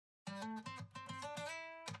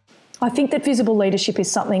I think that visible leadership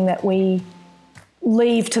is something that we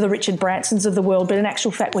leave to the Richard Bransons of the world, but in actual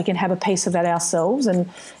fact we can have a piece of that ourselves and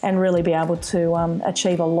really be able to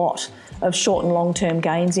achieve a lot of short and long-term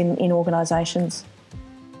gains in organisations.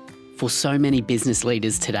 For so many business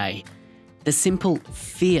leaders today, the simple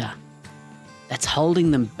fear that's holding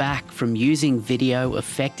them back from using video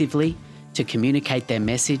effectively to communicate their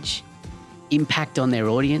message, impact on their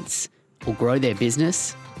audience, or grow their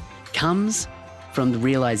business comes from the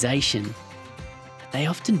realisation that they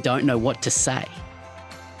often don't know what to say.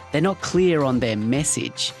 They're not clear on their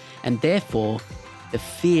message, and therefore the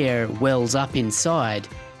fear wells up inside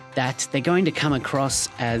that they're going to come across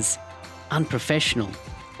as unprofessional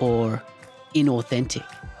or inauthentic.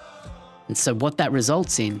 And so what that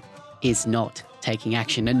results in is not taking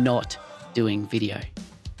action and not doing video.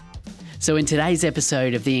 So in today's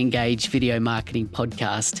episode of the Engage Video Marketing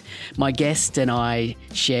Podcast, my guest and I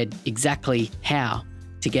shared exactly how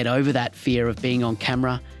to get over that fear of being on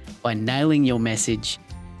camera by nailing your message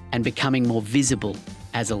and becoming more visible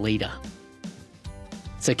as a leader.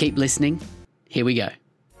 So keep listening. Here we go.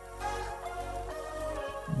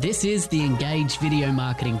 This is the Engage Video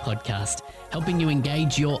Marketing Podcast, helping you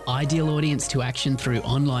engage your ideal audience to action through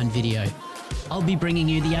online video. I'll be bringing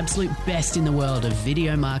you the absolute best in the world of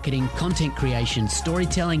video marketing, content creation,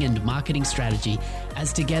 storytelling, and marketing strategy,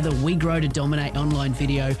 as together we grow to dominate online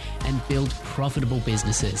video and build profitable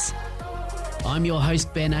businesses. I'm your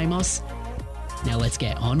host, Ben Amos. Now let's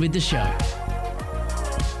get on with the show.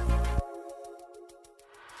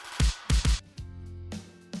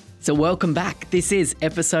 So welcome back. This is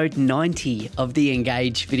episode 90 of the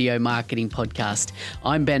Engage Video Marketing Podcast.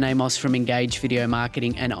 I'm Ben Amos from Engage Video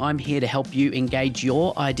Marketing, and I'm here to help you engage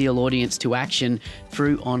your ideal audience to action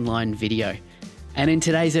through online video. And in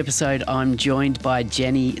today's episode, I'm joined by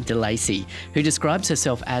Jenny DeLacy, who describes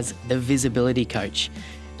herself as the visibility coach.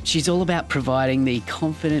 She's all about providing the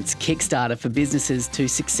confidence kickstarter for businesses to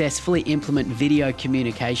successfully implement video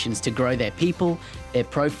communications to grow their people, their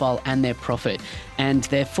profile, and their profit, and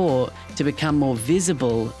therefore to become more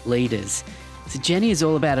visible leaders. So Jenny is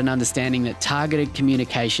all about an understanding that targeted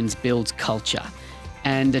communications builds culture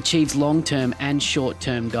and achieves long-term and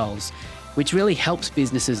short-term goals, which really helps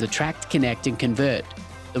businesses attract, connect, and convert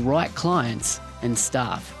the right clients and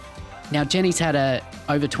staff. Now, Jenny's had a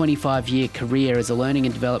over 25-year career as a learning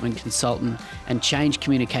and development consultant and change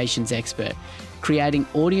communications expert, creating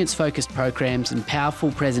audience-focused programs and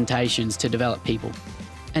powerful presentations to develop people.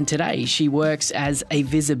 And today, she works as a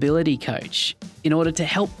visibility coach in order to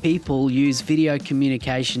help people use video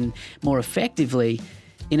communication more effectively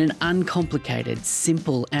in an uncomplicated,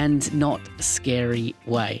 simple, and not scary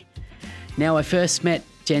way. Now, I first met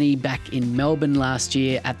Jenny back in Melbourne last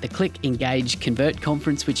year at the Click, Engage, Convert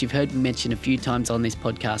conference, which you've heard me mention a few times on this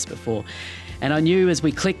podcast before. And I knew as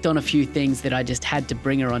we clicked on a few things that I just had to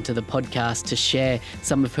bring her onto the podcast to share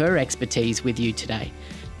some of her expertise with you today.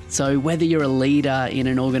 So whether you're a leader in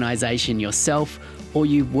an organisation yourself or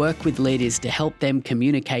you work with leaders to help them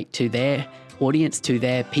communicate to their audience, to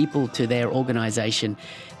their people, to their organisation,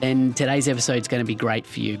 then today's episode is going to be great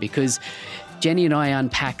for you, because Jenny and I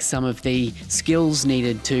unpack some of the skills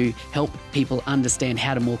needed to help people understand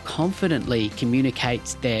how to more confidently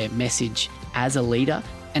communicate their message as a leader,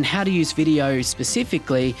 and how to use video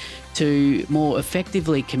specifically to more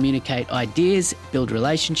effectively communicate ideas, build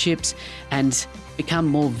relationships, and become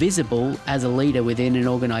more visible as a leader within an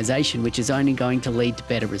organisation, which is only going to lead to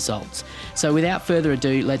better results. So without further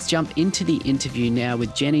ado, let's jump into the interview now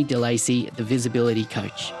with Jenny DeLacy, the visibility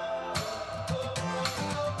coach.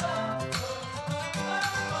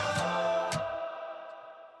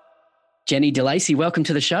 Jenny DeLacy, welcome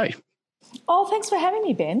to the show. Oh, thanks for having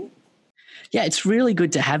me, Ben. Yeah, it's really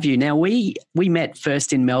good to have you. Now, we met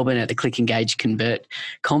first in Melbourne at the Click, Engage, Convert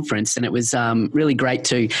conference, and it was really great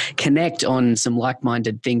to connect on some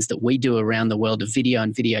like-minded things that we do around the world of video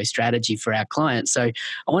and video strategy for our clients. So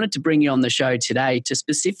I wanted to bring you on the show today to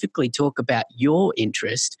specifically talk about your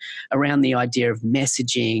interest around the idea of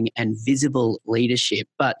messaging and visible leadership.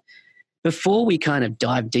 But before we kind of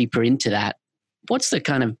dive deeper into that, what's the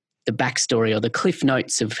backstory or the cliff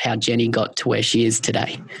notes of how Jenny got to where she is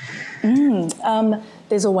today?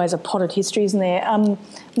 There's always a potted history, isn't there?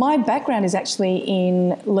 My background is actually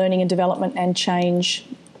in learning and development and change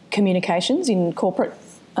communications in corporate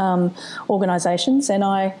organisations, and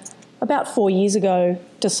I, about 4 years ago,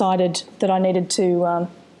 decided that I needed to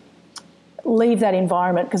leave that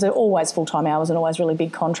environment, because they're always full-time hours and always really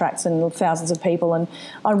big contracts and thousands of people. And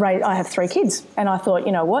I have 3 kids, and I thought,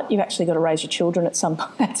 you know what, you've actually got to raise your children at some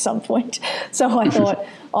point. So I thought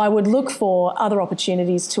I would look for other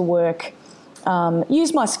opportunities to work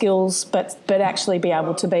use my skills, but actually be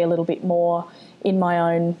able to be a little bit more in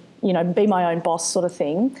my own, be my own boss sort of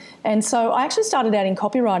thing. And so I actually started out in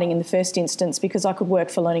copywriting in the first instance because I could work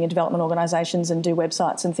for learning and development organisations and do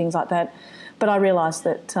websites and things like that. But I realised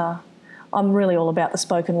that I'm really all about the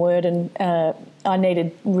spoken word, and I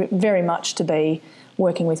needed very much to be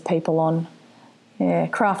working with people on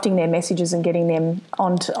crafting their messages and getting them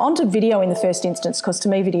onto video in the first instance, because to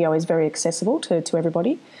me video is very accessible to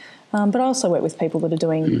everybody. But I also work with people that are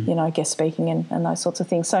doing, guest speaking and those sorts of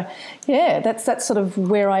things. So, that's sort of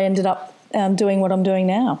where I ended up doing what I'm doing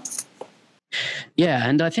now. Yeah,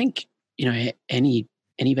 and I think,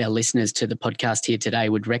 any of our listeners to the podcast here today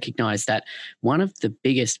would recognise that one of the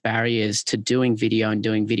biggest barriers to doing video and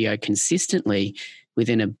doing video consistently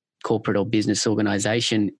within a corporate or business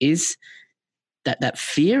organisation is that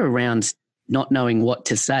fear around not knowing what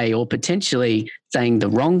to say, or potentially saying the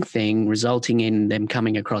wrong thing, resulting in them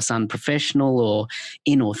coming across unprofessional or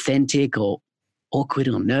inauthentic or awkward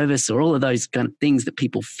or nervous, or all of those kind of things that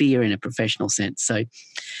people fear in a professional sense. So,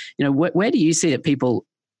 where do you see that people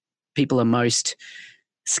are most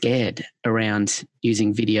scared around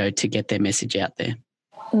using video to get their message out there?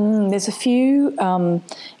 There's a few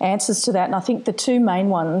answers to that, and I think the two main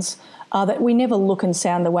ones are that we never look and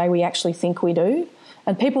sound the way we actually think we do.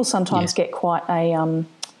 And people sometimes get quite a,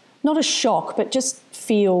 not a shock, but just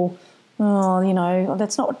feel,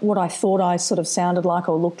 that's not what I thought I sort of sounded like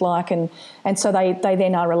or looked like. And so they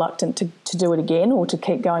then are reluctant to do it again or to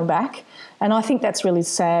keep going back. And I think that's really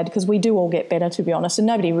sad, because we do all get better, to be honest, and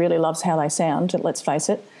nobody really loves how they sound, let's face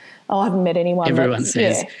it. I haven't met anyone. Everyone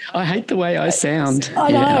says, I hate the way I sound. I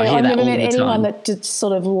know. I've never met anyone that just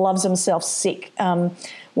sort of loves themselves sick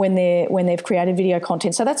when they've created video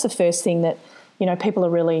content. So that's the first thing, that, people are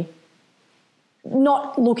really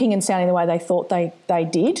not looking and sounding the way they thought they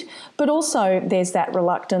did. But also there's that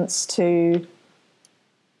reluctance to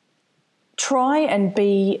try and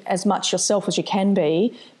be as much yourself as you can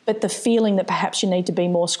be, but the feeling that perhaps you need to be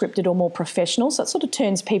more scripted or more professional. So it sort of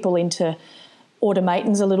turns people into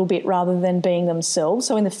automatons a little bit rather than being themselves.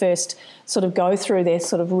 So in the first sort of go through, they're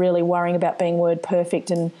sort of really worrying about being word perfect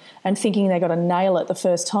and thinking they've got to nail it the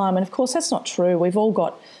first time. And of course that's not true. We've all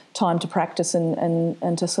got time to practice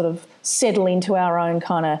and to sort of settle into our own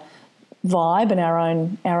kind of vibe and our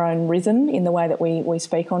own rhythm in the way that we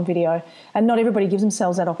speak on video. And not everybody gives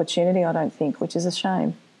themselves that opportunity, I don't think, which is a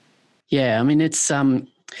shame. Yeah, I mean, it's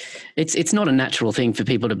not a natural thing for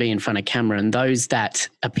people to be in front of camera, and those that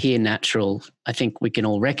appear natural, I think we can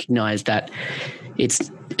all recognise that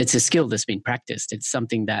it's a skill that's been practiced. It's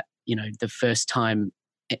something that, the first time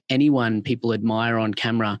people admire on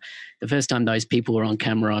camera, the first time those people were on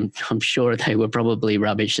camera, I'm sure they were probably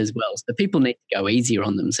rubbish as well. So people need to go easier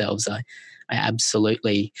on themselves. I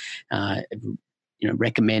absolutely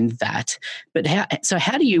recommend that. But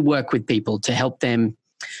how do you work with people to help them?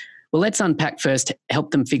 Well, let's unpack first,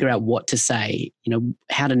 help them figure out what to say,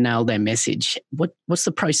 how to nail their message. What's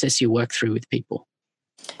the process you work through with people?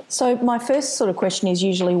 So my first sort of question is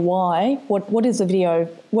usually why? What is a video?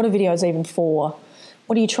 What are videos even for?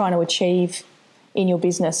 What are you trying to achieve in your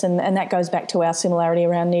business? And that goes back to our similarity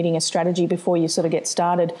around needing a strategy before you sort of get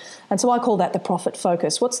started. And so I call that the profit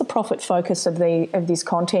focus. What's the profit focus of this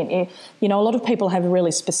content? A lot of people have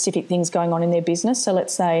really specific things going on in their business. So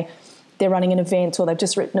let's say they're running an event, or they've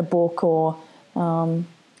just written a book, or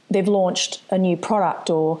they've launched a new product,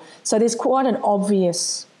 so there's quite an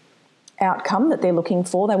obvious outcome that they're looking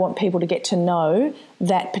for. They want people to get to know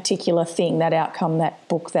that particular thing, that outcome, that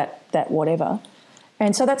book, that whatever.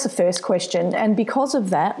 And so that's the first question. And because of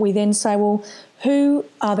that, we then say, well, who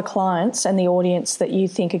are the clients and the audience that you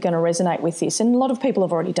think are going to resonate with this? And a lot of people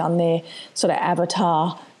have already done their sort of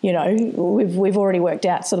avatar. We've already worked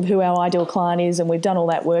out sort of who our ideal client is, and we've done all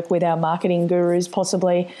that work with our marketing gurus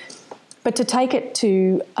possibly. But to take it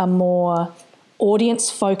to a more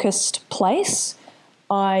audience-focused place,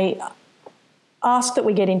 I ask that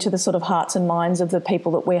we get into the sort of hearts and minds of the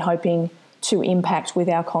people that we're hoping to impact with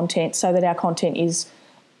our content, so that our content is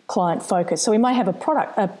client-focused. So we may have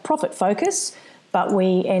a profit focus, but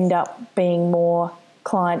we end up being more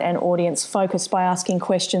client and audience-focused by asking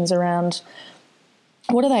questions around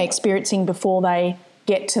what are they experiencing before they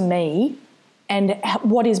get to me, and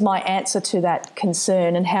what is my answer to that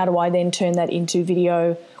concern, and how do I then turn that into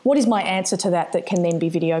video? What is my answer to that can then be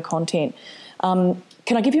video content? Can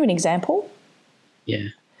I give you an example? Yeah.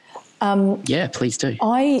 Yeah, please do.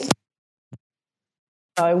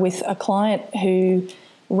 With a client who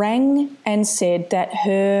rang and said that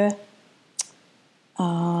her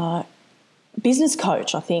business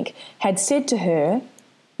coach, I think, had said to her,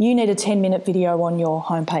 you need a 10-minute video on your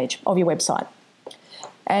homepage of your website.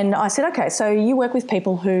 And I said, okay, so you work with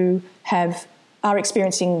people who are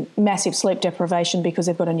experiencing massive sleep deprivation because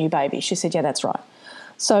they've got a new baby. She said, yeah, that's right.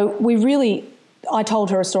 So I told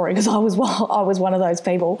her a story because I was one of those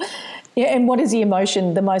people. Yeah, and what is the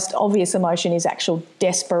emotion? The most obvious emotion is actual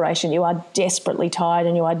desperation. You are desperately tired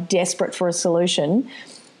and you are desperate for a solution.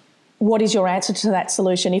 What is your answer to that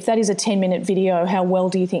solution? If that is a 10-minute video, how well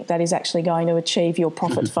do you think that is actually going to achieve your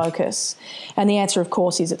profit focus? And the answer, of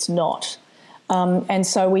course, is it's not. And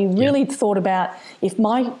so we really thought about, if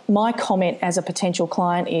my comment as a potential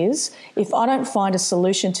client is, if I don't find a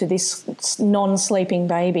solution to this non-sleeping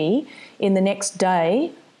baby in the next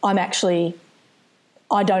day, I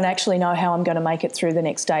don't actually know how I'm going to make it through the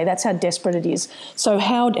next day. That's how desperate it is. So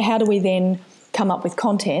how do we then come up with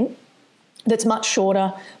content that's much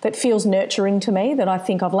shorter, that feels nurturing to me, that I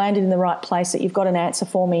think I've landed in the right place, that you've got an answer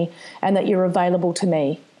for me and that you're available to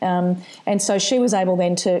me? And so she was able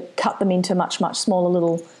then to cut them into much, much smaller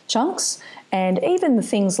little chunks. And even the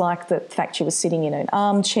things like the fact she was sitting in an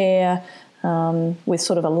armchair with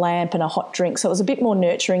sort of a lamp and a hot drink. So it was a bit more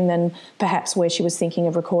nurturing than perhaps where she was thinking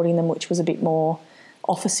of recording them, which was a bit more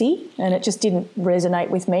officey, and it just didn't resonate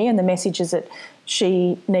with me, and the messages that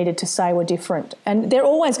she needed to say were different. And they're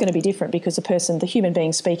always going to be different because the human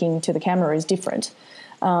being speaking to the camera is different.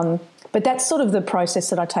 But that's sort of the process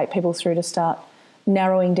that I take people through to start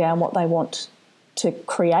narrowing down what they want to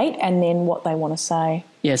create and then what they want to say.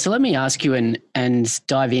 Yeah, so let me ask you and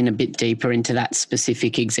dive in a bit deeper into that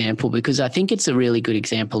specific example, because I think it's a really good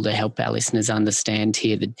example to help our listeners understand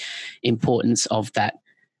here the importance of that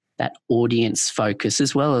audience focus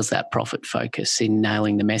as well as that profit focus in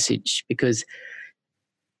nailing the message. Because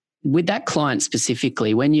with that client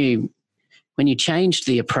specifically, when you changed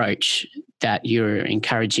the approach that you're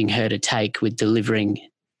encouraging her to take with delivering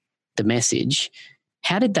the message,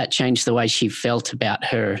 how did that change the way she felt about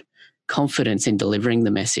her confidence in delivering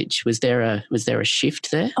the message? Was there a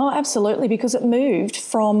shift there? Oh, absolutely, because it moved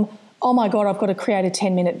from, oh my God, I've got to create a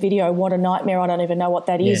 10-minute video. What a nightmare. I don't even know what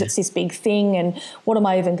that is. Yeah. It's this big thing. And what am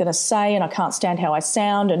I even going to say? And I can't stand how I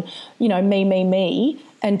sound. And, me.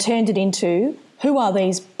 And turned it into, who are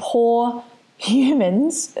these poor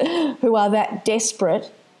humans who are that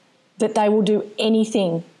desperate that they will do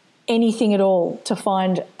anything at all to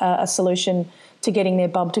find a solution to getting their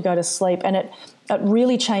bub to go to sleep. And it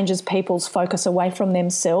really changes people's focus away from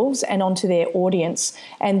themselves and onto their audience,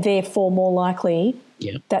 and therefore more likely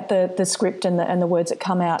that the script and the words that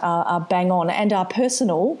come out are bang on and are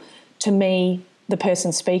personal to me, the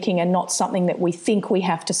person speaking, and not something that we think we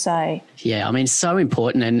have to say. Yeah, I mean, so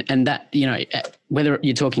important. And that, whether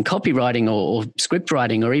you're talking copywriting or script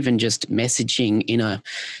writing or even just messaging in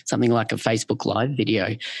something like a Facebook Live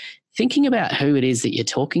video, thinking about who it is that you're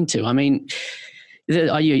talking to. I mean,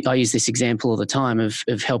 I use this example all the time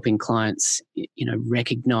of helping clients,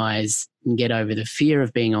 recognize and get over the fear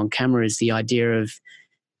of being on camera. Is the idea of,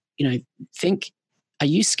 are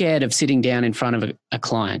you scared of sitting down in front of a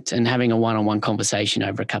client and having a one-on-one conversation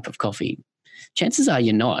over a cup of coffee? Chances are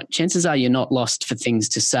you're not. Chances are you're not lost for things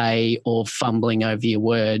to say or fumbling over your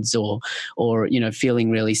words or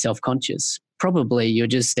feeling really self-conscious. Probably you're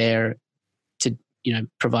just there to,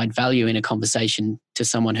 provide value in a conversation to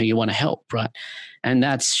someone who you want to help, right? And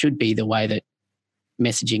that should be the way that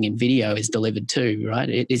messaging in video is delivered too, right?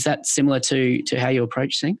 Is that similar to how you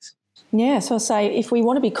approach things? Yeah, so I say if we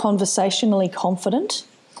want to be conversationally confident,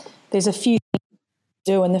 there's a few things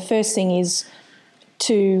to do. And the first thing is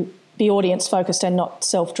to be audience-focused and not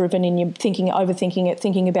self-driven in your thinking, overthinking it,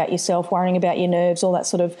 thinking about yourself, worrying about your nerves, all that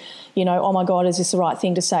sort of, oh my God, is this the right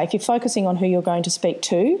thing to say? If you're focusing on who you're going to speak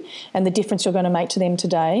to and the difference you're going to make to them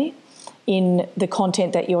today in the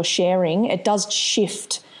content that you're sharing, it does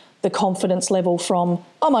shift the confidence level from,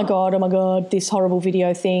 oh my God, this horrible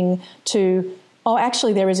video thing, to, oh,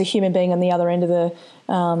 actually there is a human being on the other end of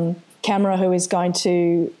the camera who is going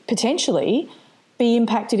to potentially be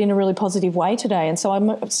impacted in a really positive way today. And so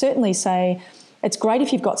I certainly say it's great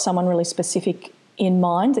if you've got someone really specific in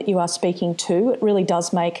mind that you are speaking to. It really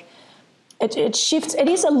does make it shifts. It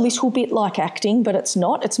is a little bit like acting, but it's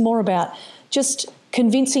not. It's more about just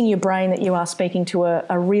convincing your brain that you are speaking to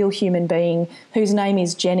a real human being whose name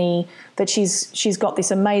is Jenny, that she's got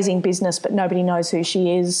this amazing business but nobody knows who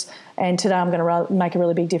she is, and today I'm going to make a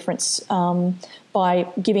really big difference by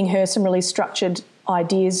giving her some really structured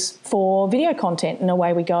ideas for video content, and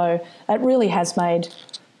away we go. It really has made,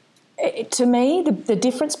 to me, the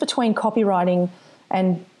difference between copywriting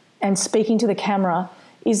and speaking to the camera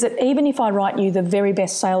is that even if I write you the very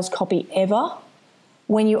best sales copy ever,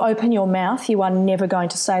 when you open your mouth, you are never going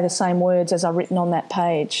to say the same words as are written on that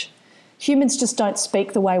page. Humans just don't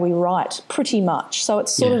speak the way we write, pretty much. So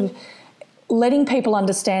it's sort of letting people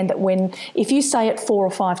understand that if you say it 4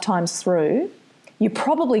 or 5 times through, you're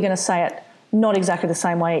probably going to say it not exactly the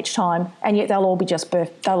same way each time, and yet they'll all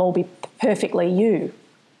be perfectly you,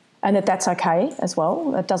 and that's okay as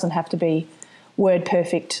well. It doesn't have to be word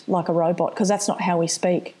perfect like a robot, because that's not how we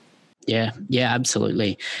speak. Yeah,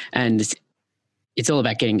 absolutely. And it's all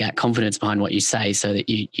about getting that confidence behind what you say, so that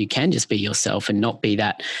you can just be yourself and not be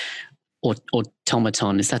that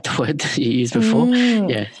automaton. Is that the word that you used before?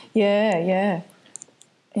 Yeah.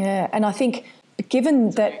 And I think,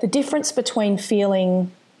 given that the difference between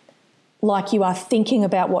feeling like you are thinking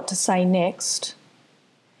about what to say next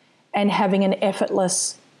and having an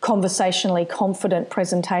effortless, conversationally confident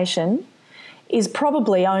presentation is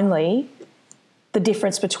probably only the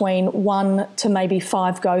difference between 1 to maybe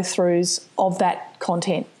 5 go-throughs of that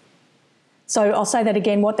content. So I'll say that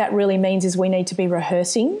again. What that really means is we need to be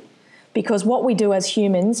rehearsing, because what we do as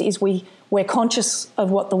humans is we're conscious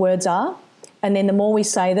of what the words are, and then the more we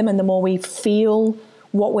say them and the more we feel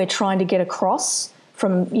what we're trying to get across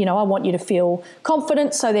from, I want you to feel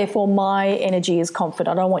confident, so therefore my energy is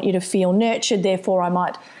confident. I want you to feel nurtured, therefore I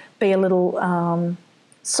might be a little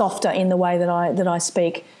softer in the way that I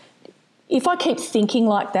speak. If I keep thinking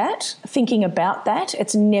like that, thinking about that,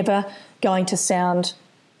 it's never going to sound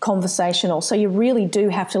conversational. So you really do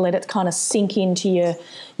have to let it kind of sink into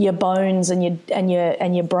your bones and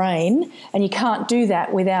your brain, and you can't do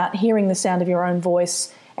that without hearing the sound of your own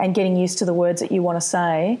voice and getting used to the words that you want to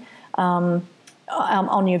say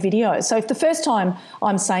on your videos. So if the first time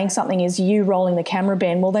I'm saying something is you rolling the camera,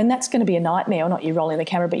 Ben, well, then that's going to be a nightmare. Or not you rolling the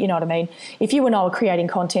camera, but you know what I mean. If you and I were creating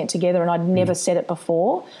content together and I'd never said it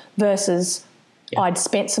before, versus I'd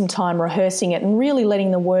spent some time rehearsing it and really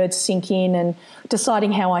letting the words sink in and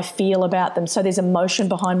deciding how I feel about them. So there's emotion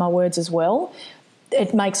behind my words as well.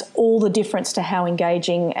 It makes all the difference to how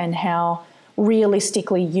engaging and how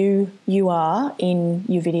realistically you are in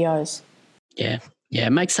your videos. Yeah,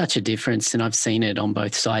 it makes such a difference, and I've seen it on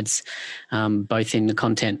both sides, both in the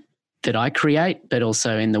content that I create, but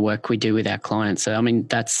also in the work we do with our clients. So, I mean,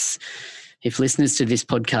 if listeners to this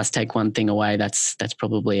podcast take one thing away, that's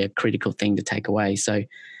probably a critical thing to take away. So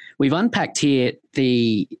we've unpacked here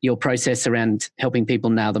your process around helping people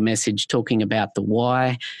nail the message, talking about the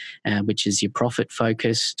why, which is your profit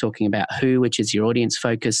focus, talking about who, which is your audience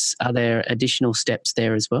focus. Are there additional steps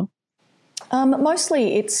there as well?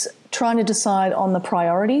 Mostly it's trying to decide on the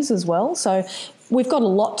priorities as well. So we've got a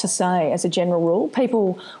lot to say as a general rule.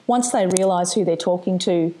 People, once they realise who they're talking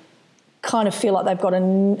to, kind of feel like they've got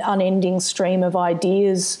an unending stream of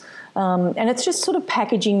ideas, and it's just sort of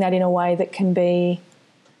packaging that in a way that can be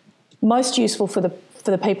most useful for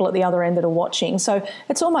the people at the other end that are watching. So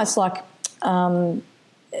it's almost like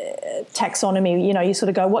taxonomy. You sort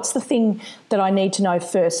of go, what's the thing that I need to know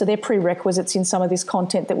first? So they're prerequisites in some of this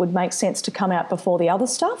content that would make sense to come out before the other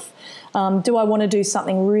stuff. Do I want to do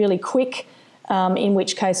something really quick? In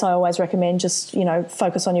which case I always recommend just,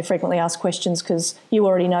 focus on your frequently asked questions, because you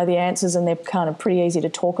already know the answers and they're kind of pretty easy to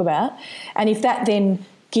talk about. And if that then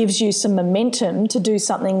gives you some momentum to do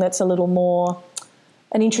something that's a little more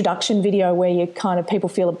an introduction video, where you kind of, people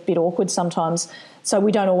feel a bit awkward sometimes. So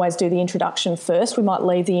we don't always do the introduction first. We might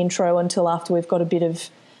leave the intro until after we've got a bit of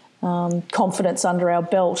confidence under our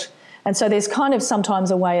belt. And so there's kind of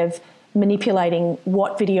sometimes a way of manipulating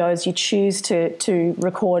what videos you choose to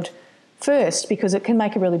record first, because it can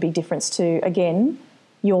make a really big difference to, again,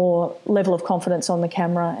 your level of confidence on the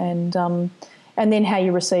camera and then how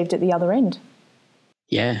you received at the other end.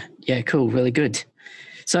 Yeah, cool, really good.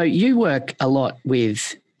 So you work a lot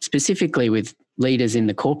specifically with leaders in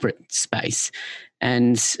the corporate space,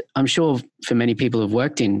 and I'm sure for many people who've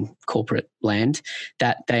worked in corporate land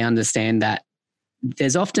that they understand that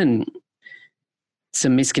there's often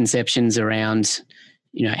some misconceptions around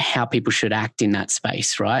how people should act in that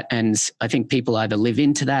space, right? And I think people either live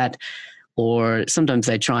into that, or sometimes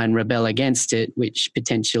they try and rebel against it, which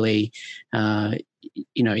potentially,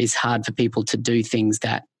 is hard for people to do things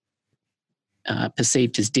that are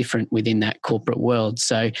perceived as different within that corporate world.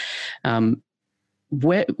 So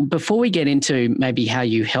before we get into maybe how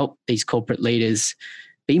you help these corporate leaders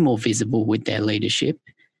be more visible with their leadership,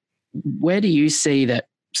 where do you see that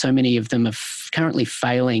so many of them are currently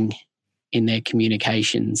failing in their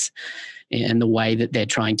communications and the way that they're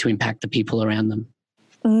trying to impact the people around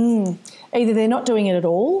them? Either they're not doing it at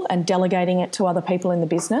all and delegating it to other people in the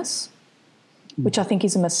business, which I think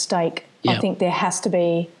is a mistake. Yeah. I think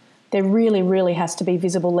there really, really has to be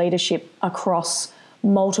visible leadership across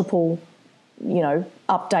multiple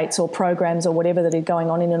updates or programs or whatever that are going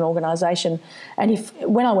on in an organisation. And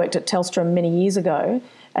when I worked at Telstra many years ago,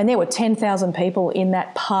 and there were 10,000 people in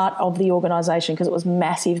that part of the organisation, because it was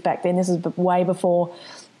massive back then. This is way before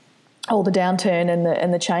all the downturn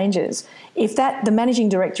and the changes. If the managing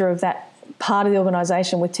director of that part of the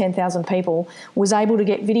organisation with 10,000 people was able to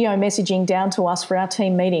get video messaging down to us for our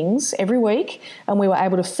team meetings every week, and we were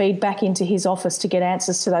able to feed back into his office to get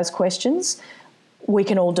answers to those questions, we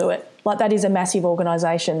can all do it. Like, that is a massive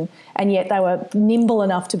organisation, and yet they were nimble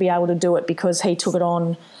enough to be able to do it because he took it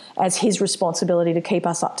on as his responsibility to keep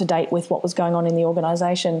us up to date with what was going on in the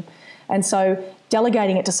organisation. And so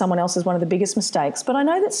delegating it to someone else is one of the biggest mistakes. But I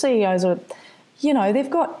know that CEOs are, they've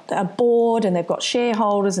got a board and they've got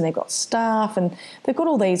shareholders and they've got staff and they've got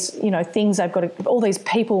all these, things they've got to, all these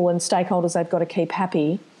people and stakeholders they've got to keep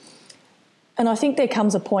happy. And I think there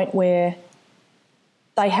comes a point where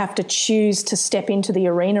they have to choose to step into the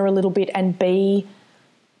arena a little bit and be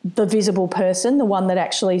the visible person, the one that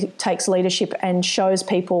actually takes leadership and shows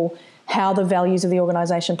people how the values of the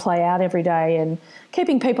organisation play out every day, and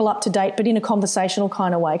keeping people up to date, but in a conversational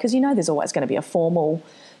kind of way, because there's always going to be a formal,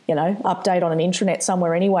 update on an intranet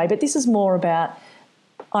somewhere anyway. But this is more about,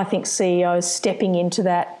 I think, CEOs stepping into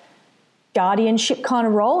that guardianship kind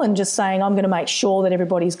of role and just saying, I'm going to make sure that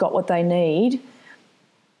everybody's got what they need,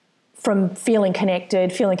 from feeling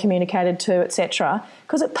connected, feeling communicated to, etc.,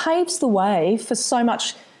 because it paves the way for so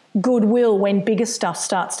much goodwill when bigger stuff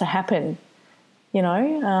starts to happen,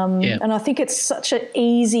 And I think it's such an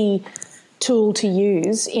easy tool to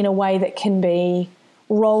use in a way that can be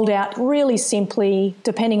rolled out really simply,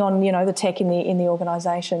 depending on, the tech in the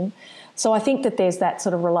organisation. So I think that there's that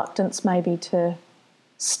sort of reluctance maybe to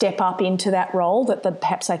step up into that role, that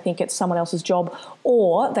perhaps they think it's someone else's job,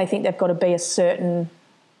 or they think they've got to be a certain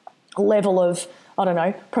level of,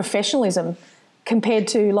 professionalism, compared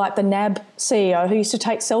to like the NAB CEO who used to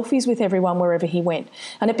take selfies with everyone wherever he went.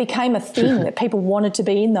 And it became a thing that people wanted to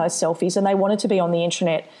be in those selfies, and they wanted to be on the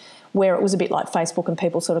intranet where it was a bit like Facebook and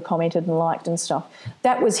people sort of commented and liked and stuff.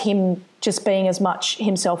 That was him just being as much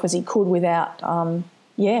himself as he could without,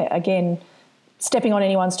 again, stepping on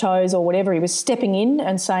anyone's toes or whatever. He was stepping in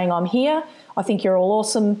and saying, I'm here, I think you're all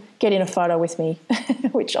awesome, get in a photo with me,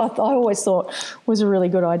 which I always thought was a really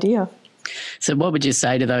good idea. So what would you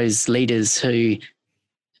say to those leaders who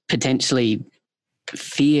potentially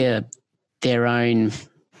fear their own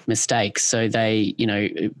mistakes? So they,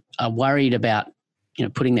 are worried about,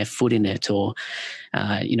 putting their foot in it, or,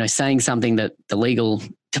 saying something that the legal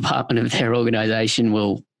department of their organisation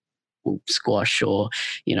will squash, or,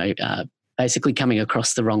 basically coming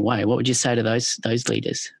across the wrong way. What would you say to those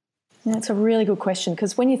leaders? Yeah, it's a really good question,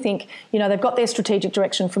 because when you think, they've got their strategic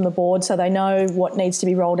direction from the board, so they know what needs to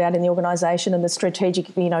be rolled out in the organisation and the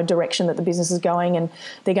strategic, direction that the business is going, and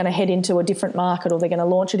they're going to head into a different market, or they're going to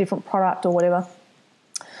launch a different product or whatever.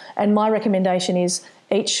 And my recommendation is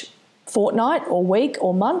each fortnight or week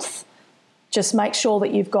or month, just make sure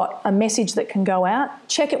that you've got a message that can go out.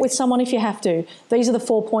 Check it with someone if you have to. These are the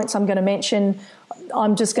 4 points I'm going to mention.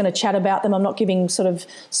 I'm just going to chat about them. I'm not giving sort of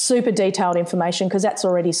super detailed information, because that's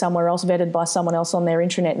already somewhere else, vetted by someone else on their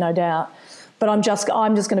intranet, no doubt. But I'm just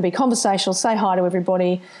going to be conversational, say hi to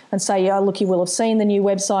everybody and say, yeah, look, you will have seen the new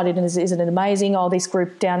website. Isn't it amazing? Oh, this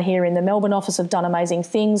group down here in the Melbourne office have done amazing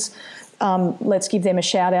things. Let's give them a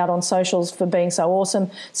shout out on socials for being so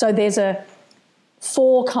awesome. So there's a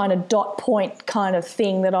 4 kind of dot point kind of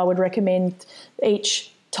thing that I would recommend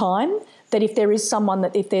each time, that if there is someone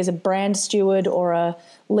if there's a brand steward or a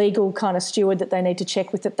legal kind of steward that they need to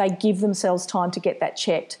check with, that they give themselves time to get that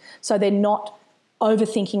checked, so they're not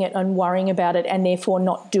overthinking it and worrying about it and therefore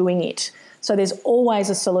not doing it. So there's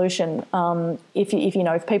always a solution.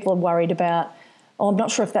 If people are worried about, I'm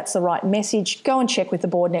not sure if that's the right message, go and check with the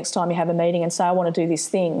board next time you have a meeting and say, I want to do this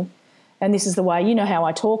thing, and this is the way, how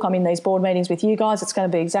I talk, I'm in these board meetings with you guys, it's going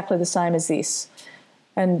to be exactly the same as this.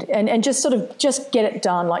 And just sort of just get it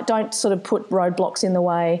done. Like, don't sort of put roadblocks in the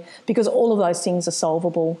way, because all of those things are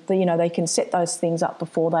solvable. They can set those things up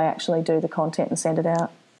before they actually do the content and send it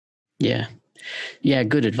out. Yeah,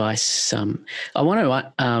 good advice. I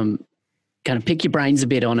want to kind of pick your brains a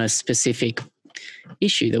bit on a specific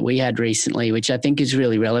issue that we had recently, which I think is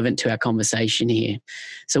really relevant to our conversation here.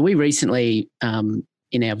 So we recently,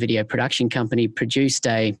 in our video production company, produced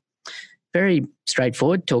a very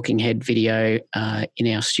straightforward talking head video in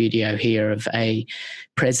our studio here of a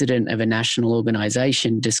president of a national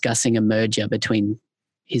organisation discussing a merger between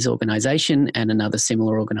his organisation and another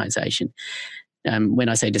similar organisation. When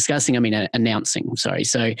I say discussing, I mean announcing, sorry.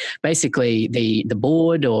 So basically the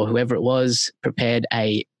board or whoever it was prepared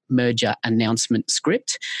a merger announcement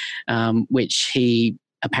script, which he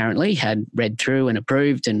apparently had read through and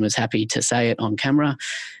approved and was happy to say it on camera.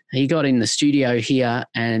 He got in the studio here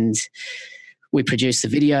and we produced the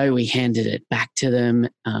video. We handed it back to them.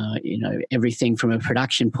 Everything from a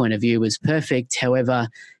production point of view was perfect. However,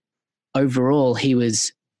 overall, he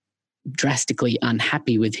was drastically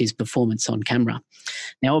unhappy with his performance on camera.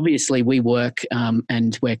 Now, obviously, we work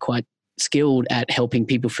and we're quite skilled at helping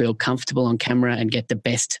people feel comfortable on camera and get the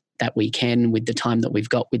best that we can with the time that we've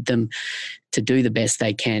got with them to do the best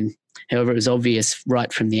they can. However, it was obvious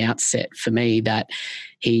right from the outset for me that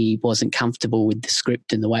he wasn't comfortable with the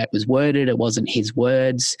script and the way it was worded. It wasn't his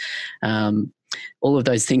words. All of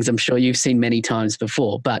those things I'm sure you've seen many times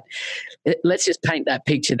before. But let's just paint that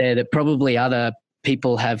picture there that probably other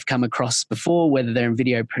people have come across before, whether they're in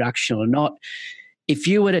video production or not. If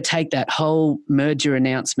you were to take that whole merger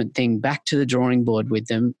announcement thing back to the drawing board with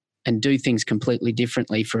them and do things completely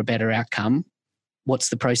differently for a better outcome, what's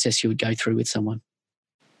the process you would go through with someone?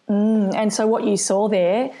 And so what you saw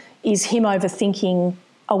there is him overthinking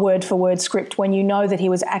a word-for-word script when you know that he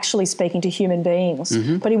was actually speaking to human beings,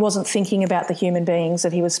 but he wasn't thinking about the human beings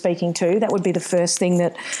that he was speaking to. That would be the first thing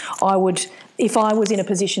that I would, if I was in a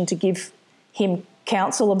position to give him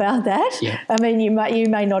counsel about that. Yeah. I mean, you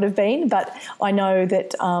may not have been, but I know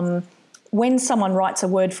that when someone writes a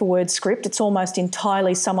word-for-word script, it's almost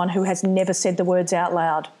entirely someone who has never said the words out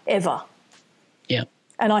loud, ever. Yeah.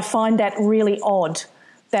 And I find that really odd,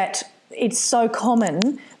 that it's so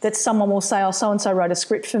common that someone will say, oh, so-and-so wrote a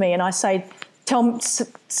script for me, and I say,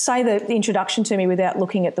 say the introduction to me without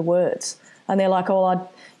looking at the words. And they're like, oh,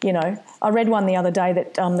 I read one the other day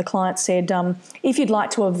that the client said, if you'd like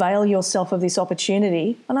to avail yourself of this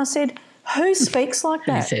opportunity. And I said, who speaks like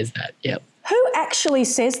that? Who says that? Yep. Who actually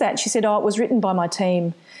says that? She said, oh, it was written by my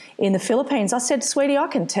team in the Philippines. I said, sweetie, I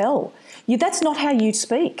can tell. That's not how you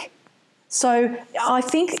speak. So I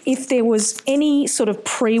think if there was any sort of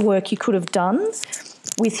pre-work you could have done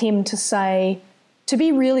with him to say, to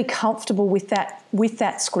be really comfortable with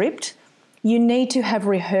that script, you need to have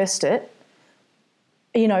rehearsed it,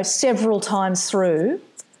 several times through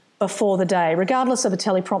before the day, regardless of a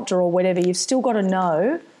teleprompter or whatever. You've still got to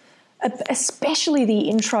know, especially the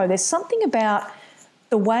intro. There's something about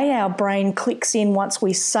the way our brain clicks in once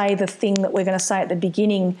we say the thing that we're going to say at the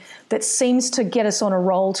beginning that seems to get us on a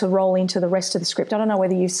roll to roll into the rest of the script. I don't know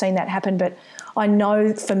whether you've seen that happen, but I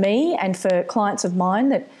know for me and for clients of mine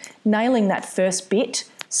that nailing that first bit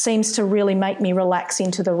seems to really make me relax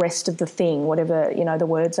into the rest of the thing, whatever, the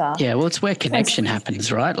words are. Yeah, well, it's where connection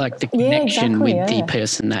happens, right? Like the connection with the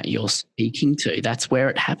person that you're speaking to, that's where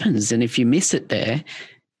it happens. And if you miss it there,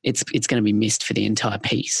 it's going to be missed for the entire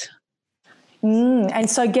piece. And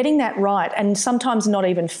so getting that right, and sometimes not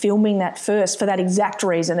even filming that first for that exact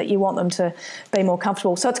reason that you want them to be more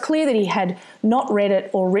comfortable. So it's clear that he had not read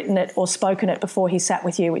it or written it or spoken it before he sat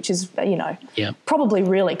with you, which is, probably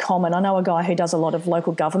really common. I know a guy who does a lot of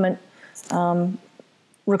local government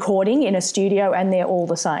recording in a studio, and they're all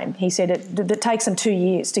the same. He said it takes them 2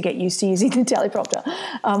 years to get used to using the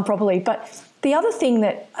teleprompter properly. But the other thing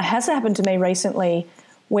that has happened to me recently,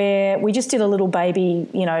 where we just did a little baby,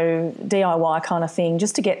 DIY kind of thing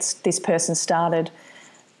just to get this person started.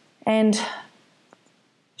 And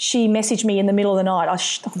she messaged me in the middle of the night.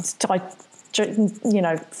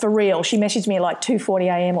 For real, she messaged me at like 2:40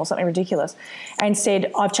 a.m. or something ridiculous and said,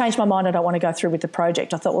 I've changed my mind, I don't want to go through with the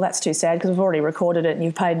project. I thought, well, that's too sad because we've already recorded it and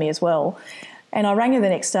you've paid me as well. And I rang her the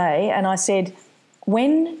next day and I said,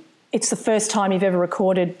 when it's the first time you've ever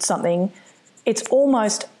recorded something, it's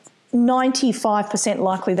almost 95%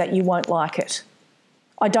 likely that you won't like it.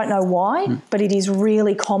 I don't know why, but it is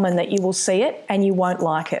really common that you will see it and you won't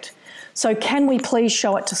like it. So can we please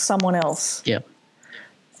show it to someone else? Yeah.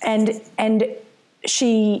 And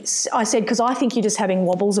I said, because I think you're just having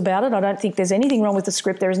wobbles about it. I don't think there's anything wrong with the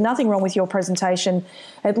script. There is nothing wrong with your presentation.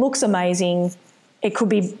 It looks amazing. It could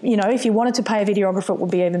be, if you wanted to pay a videographer, it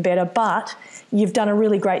would be even better. But you've done a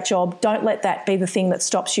really great job. Don't let that be the thing that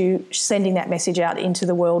stops you sending that message out into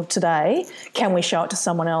the world today. Can we show it to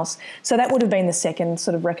someone else? So that would have been the second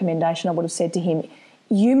sort of recommendation I would have said to him.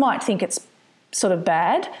 You might think it's sort of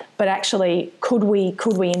bad, but actually could we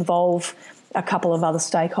involve a couple of other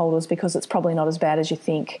stakeholders because it's probably not as bad as you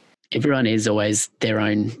think. Everyone is always their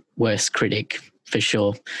own worst critic, for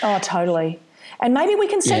sure. Oh, totally. And maybe we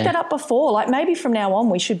can set that up before. Like maybe from now on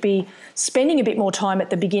we should be spending a bit more time at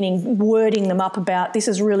the beginning wording them up about this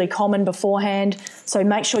is really common beforehand, so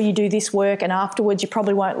make sure you do this work and afterwards you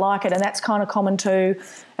probably won't like it and that's kind of common too.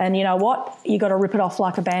 And you know what? You got to rip it off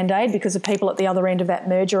like a Band-Aid because the people at the other end of that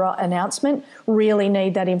merger announcement really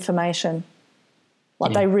need that information.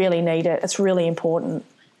 They really need it. It's really important.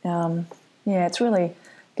 It's really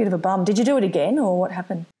bit of a bum. Did you do it again, or what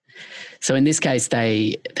happened? So in this case,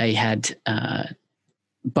 they had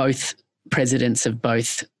both presidents of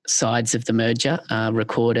both sides of the merger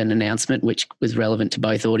record an announcement which was relevant to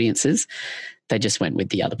both audiences. They just went with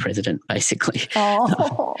the other president, basically.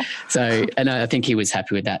 Oh. And I think he was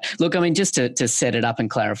happy with that. Look, I mean, just to set it up and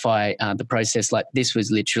clarify the process, like this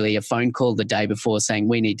was literally a phone call the day before saying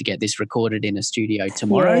we need to get this recorded in a studio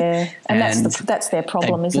tomorrow. Yeah, and that's their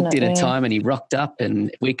problem, isn't it? They booked it a time and he rocked up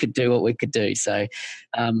and we could do what we could do. So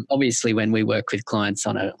obviously when we work with clients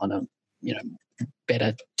on a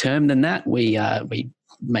better term than that, we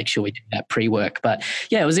make sure we do that pre-work. But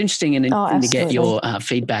yeah, it was interesting and to get your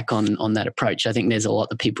feedback on that approach. I think there's a lot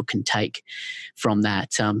that people can take from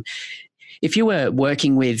that. If you were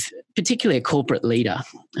working with particularly a corporate leader,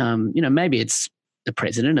 maybe it's the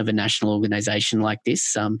president of a national organisation like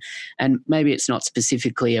this, and maybe it's not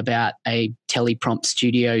specifically about a teleprompt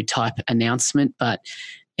studio type announcement, but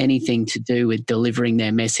anything to do with delivering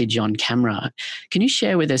their message on camera. Can you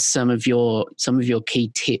share with us some of your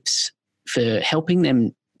key tips for helping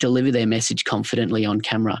them deliver their message confidently on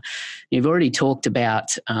camera? You've already talked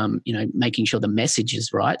about, making sure the message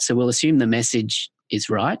is right. So we'll assume the message is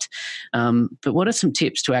right. But what are some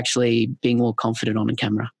tips to actually being more confident on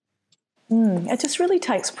camera? It just really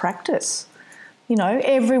takes practice.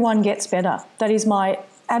 Everyone gets better. That is my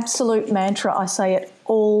absolute mantra. I say it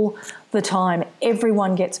all the time.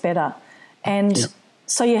 Everyone gets better. And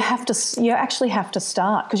so you actually have to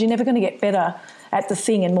start, because you're never going to get better at the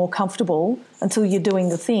thing and more comfortable until you're doing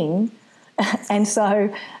the thing. And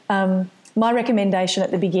so my recommendation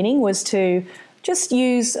at the beginning was to just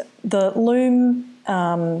use the Loom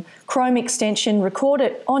Chrome extension, record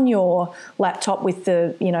it on your laptop with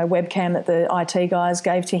the webcam that the IT guys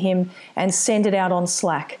gave to him, and send it out on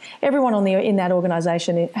Slack. Everyone in that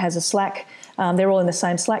organisation has a Slack. They're all in the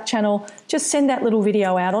same Slack channel. Just send that little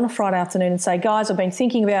video out on a Friday afternoon and say, guys, I've been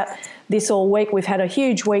thinking about this all week. We've had a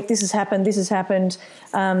huge week. This has happened.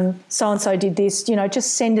 So-and-so did this.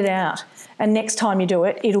 Just send it out. And next time you do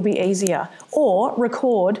it, it'll be easier. Or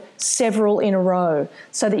record several in a row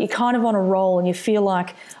so that you're kind of on a roll and you feel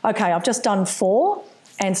like, okay, I've just done 4,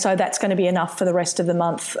 and so that's going to be enough for the rest of the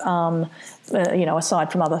month,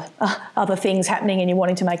 aside from other things happening and you're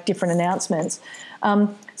wanting to make different announcements.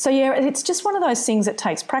 It's just one of those things that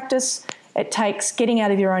takes practice. It takes getting out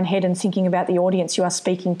of your own head and thinking about the audience you are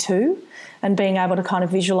speaking to, and being able to kind of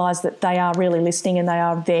visualise that they are really listening and they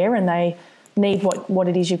are there and they need what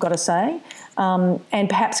it is you've got to say, and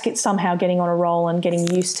perhaps somehow getting on a roll and getting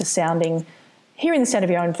used to hearing the sound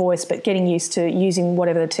of your own voice, but getting used to using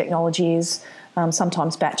whatever the technology is.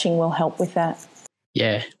 Sometimes batching will help with that.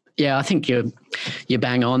 Yeah, I think you're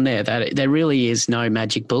bang on there. That there really is no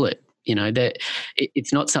magic bullet. That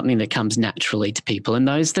it's not something that comes naturally to people, and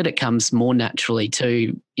those that it comes more naturally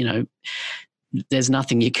to, there's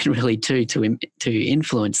nothing you can really do to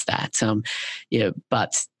influence that.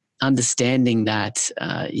 But understanding that,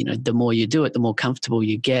 the more you do it, the more comfortable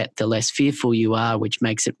you get, the less fearful you are, which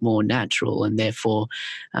makes it more natural and therefore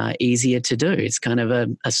easier to do. It's kind of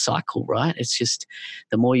a cycle, right? It's just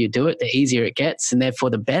the more you do it, the easier it gets, and therefore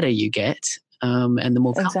the better you get, and the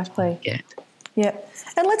more comfortable you get. Yeah.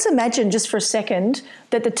 And let's imagine just for a second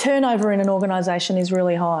that the turnover in an organisation is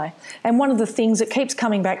really high. And one of the things that keeps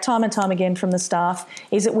coming back time and time again from the staff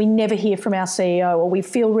is that we never hear from our CEO, or we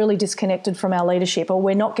feel really disconnected from our leadership, or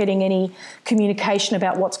we're not getting any communication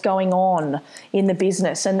about what's going on in the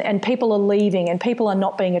business. And people are leaving, and people are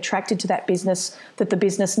not being attracted to that business that the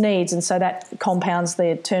business needs. And so that compounds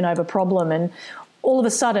the turnover problem. And all of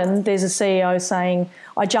a sudden there's a CEO saying,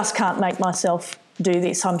 I just can't make myself do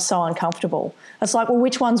this, I'm so uncomfortable. It's like, well,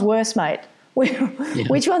 which one's worse, mate?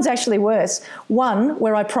 Which one's actually worse? One,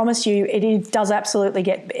 where I promise you it does absolutely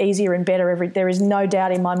get easier and better. There is no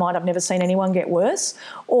doubt in my mind, I've never seen anyone get worse,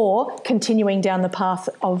 or continuing down the path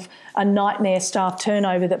of a nightmare staff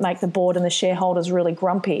turnover that make the board and the shareholders really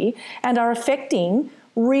grumpy and are affecting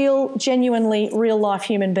genuinely real life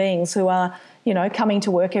human beings who are, coming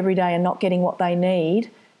to work every day and not getting what they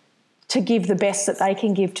need to give the best that they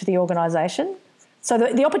can give to the organisation. So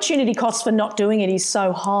the opportunity cost for not doing it is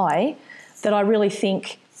so high that I really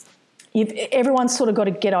think everyone's sort of got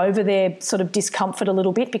to get over their sort of discomfort a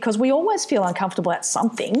little bit, because we always feel uncomfortable at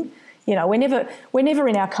something. We're never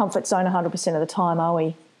in our comfort zone 100% of the time, are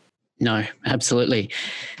we? No, absolutely.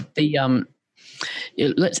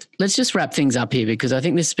 Let's just wrap things up here, because I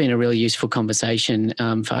think this has been a really useful conversation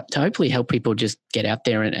to hopefully help people just get out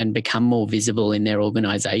there and become more visible in their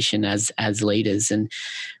organisation as leaders. And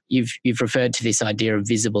you've referred to this idea of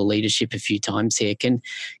visible leadership a few times here. Can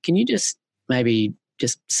you just maybe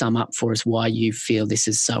just sum up for us why you feel this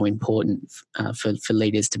is so important for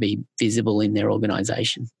leaders to be visible in their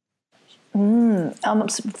organisation. I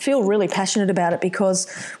feel really passionate about it because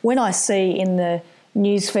when I see in the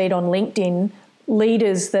newsfeed on LinkedIn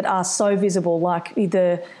leaders that are so visible, like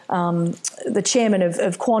the chairman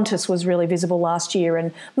of Qantas was really visible last year,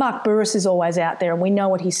 and Mark Burris is always out there, and we know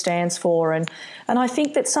what he stands for. And I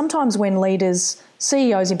think that sometimes when leaders,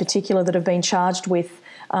 CEOs in particular, that have been charged with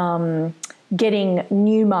getting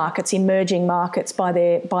new markets, emerging markets by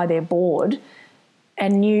their board,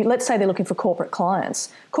 and let's say they're looking for corporate clients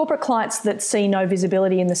that see no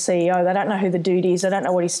visibility in the CEO. They don't know who the dude is. They don't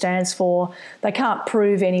know what he stands for. They can't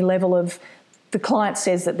prove any level of, the client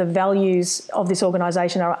says that the values of this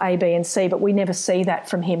organisation are A, B and C, but we never see that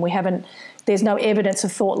from him. There's no evidence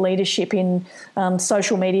of thought leadership in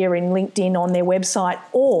social media, in LinkedIn, on their website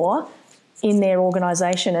or in their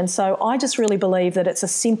organisation. And so I just really believe that it's a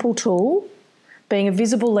simple tool. Being a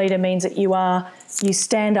visible leader means that you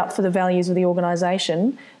stand up for the values of the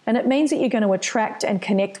organisation, and it means that you're going to attract and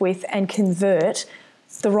connect with and convert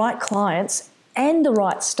the right clients and the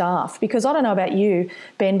right staff. Because I don't know about you,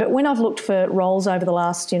 Ben, but when I've looked for roles over the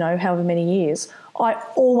last, however many years, I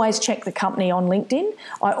always check the company on LinkedIn.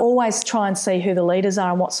 I always try and see who the leaders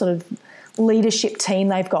are and what sort of leadership team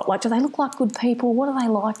they've got. Like, do they look like good people? What are they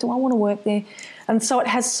like? Do I want to work there? And so it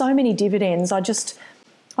has so many dividends.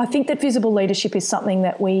 I think that visible leadership is something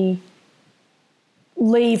that we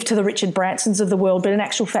leave to the Richard Bransons of the world, but in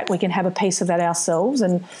actual fact we can have a piece of that ourselves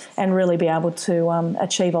and really be able to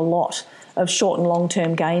achieve a lot of short and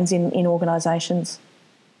long-term gains in organisations.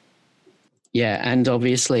 Yeah, and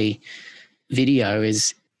obviously video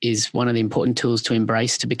is one of the important tools to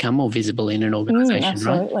embrace to become more visible in an organisation,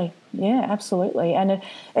 absolutely. Right? Yeah, absolutely. And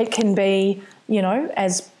it can be,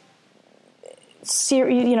 as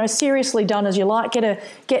seriously done as you like.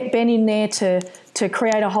 Get Ben in there to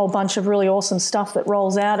create a whole bunch of really awesome stuff that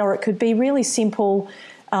rolls out, or it could be really simple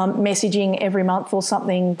messaging every month or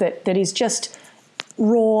something that is just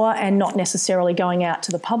raw and not necessarily going out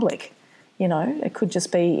to the public. It could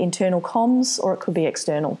just be internal comms or it could be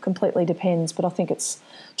external. Completely depends. But I think it's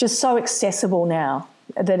just so accessible now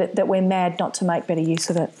that we're mad not to make better use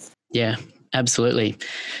of it. Yeah, absolutely.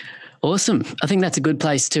 Awesome. I think that's a good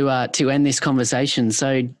place to end this conversation.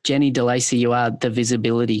 So, Jenny De Lacy, you are the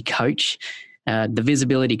Visibility Coach.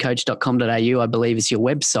 Thevisibilitycoach.com.au, I believe, is your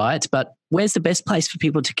website. But where's the best place for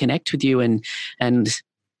people to connect with you and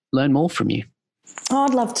learn more from you?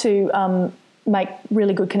 I'd love to make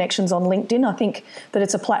really good connections on LinkedIn. I think that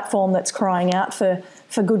it's a platform that's crying out for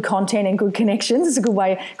good content and good connections. It's a good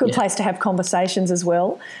place to have conversations as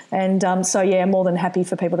well. And I'm more than happy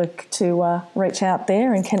for people to reach out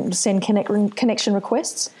there and send connection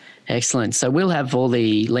requests. Excellent. So we'll have all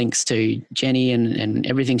the links to Jenny and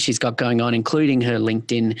everything she's got going on, including her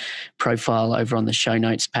LinkedIn profile, over on the show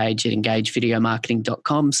notes page at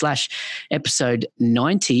engagevideomarketing.com/episode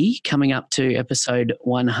 90, coming up to episode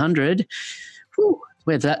 100. Whew,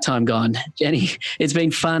 where's that time gone? Jenny, it's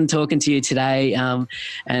been fun talking to you today, and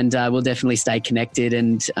we'll definitely stay connected,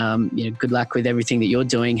 and good luck with everything that you're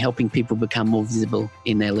doing, helping people become more visible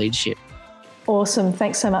in their leadership. Awesome.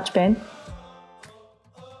 Thanks so much, Ben.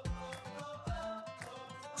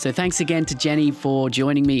 So thanks again to Jenny for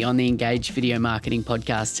joining me on the Engage Video Marketing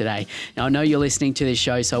podcast today. Now, I know you're listening to this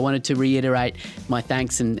show, so I wanted to reiterate my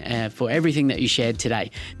thanks and for everything that you shared today.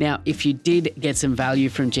 Now, if you did get some value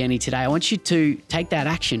from Jenny today, I want you to take that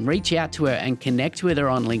action, reach out to her and connect with her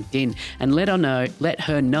on LinkedIn and let her know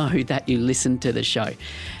that you listened to the show.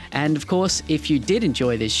 And of course, if you did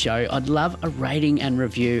enjoy this show, I'd love a rating and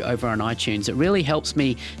review over on iTunes. It really helps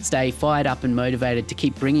me stay fired up and motivated to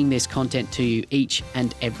keep bringing this content to you each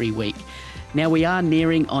and every week. Now, we are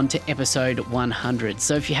nearing on to episode 100.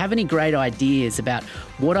 So if you have any great ideas about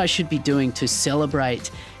what I should be doing to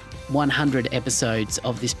celebrate 100 episodes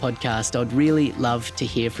of this podcast, I'd really love to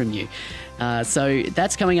hear from you. So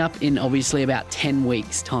that's coming up in obviously about 10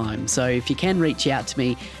 weeks' time. So if you can reach out to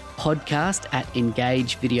me,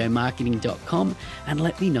 podcast@engagevideomarketing.com, and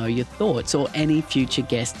let me know your thoughts or any future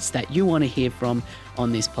guests that you want to hear from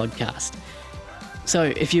on this podcast.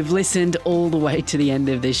 So if you've listened all the way to the end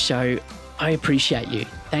of this show, I appreciate you.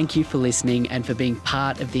 Thank you for listening and for being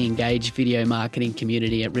part of the Engage Video Marketing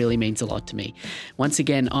community. It really means a lot to me. Once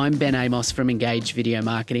again, I'm Ben Amos from Engage Video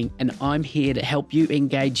Marketing, and I'm here to help you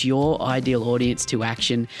engage your ideal audience to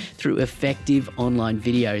action through effective online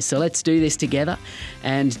videos. So let's do this together,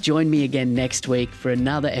 and join me again next week for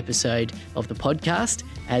another episode of the podcast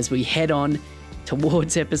as we head on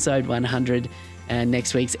towards episode 100 and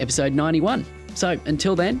next week's episode 91. So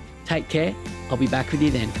until then, take care. I'll be back with you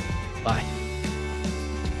then. Bye.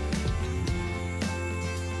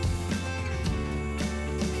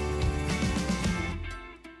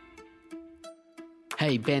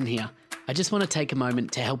 Hey, Ben here. I just want to take a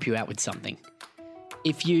moment to help you out with something.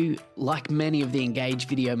 If you, like many of the Engage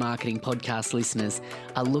Video Marketing podcast listeners,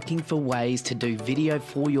 are looking for ways to do video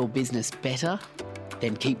for your business better,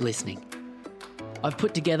 then keep listening. I've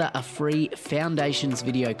put together a free Foundations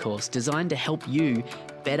video course designed to help you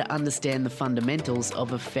better understand the fundamentals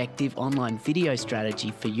of effective online video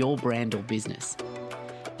strategy for your brand or business.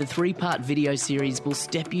 The 3-part video series will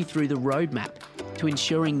step you through the roadmap to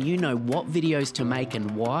ensuring you know what videos to make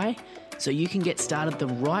and why, so you can get started the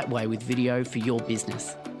right way with video for your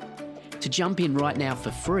business. To jump in right now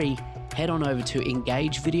for free, head on over to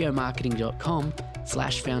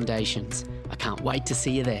engagevideomarketing.com/foundations. I can't wait to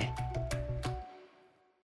see you there.